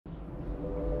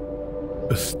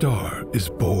a star is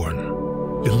born,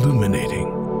 illuminating.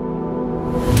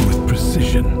 With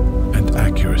precision and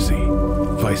accuracy,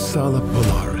 Vaisala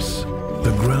Polaris,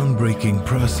 the groundbreaking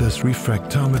process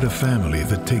refractometer family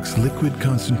that takes liquid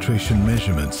concentration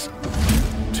measurements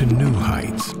to new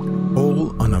heights,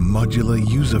 all on a modular,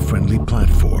 user-friendly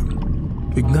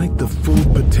platform. Ignite the full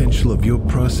potential of your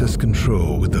process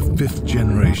control with the 5th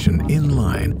generation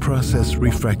inline process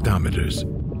refractometers.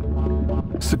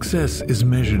 Success is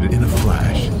measured in a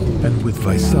flash, and with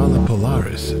Vaisala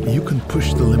Polaris, you can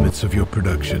push the limits of your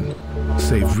production,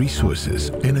 save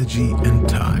resources, energy, and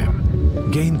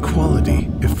time, gain quality,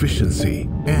 efficiency,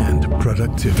 and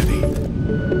productivity.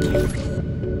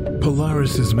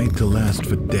 Polaris is made to last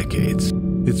for decades.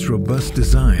 Its robust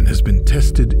design has been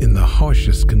tested in the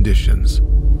harshest conditions.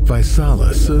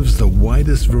 Vaisala serves the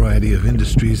widest variety of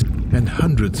industries and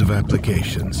hundreds of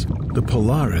applications. The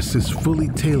Polaris is fully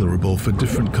tailorable for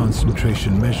different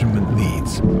concentration measurement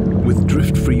needs, with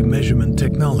drift-free measurement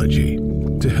technology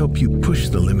to help you push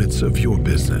the limits of your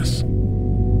business.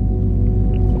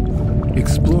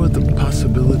 Explore the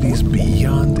possibilities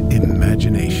beyond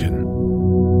imagination.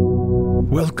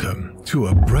 Welcome to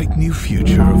a bright new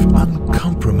future of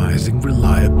uncompromising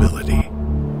reliability.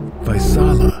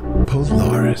 Vaisala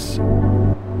Polaris.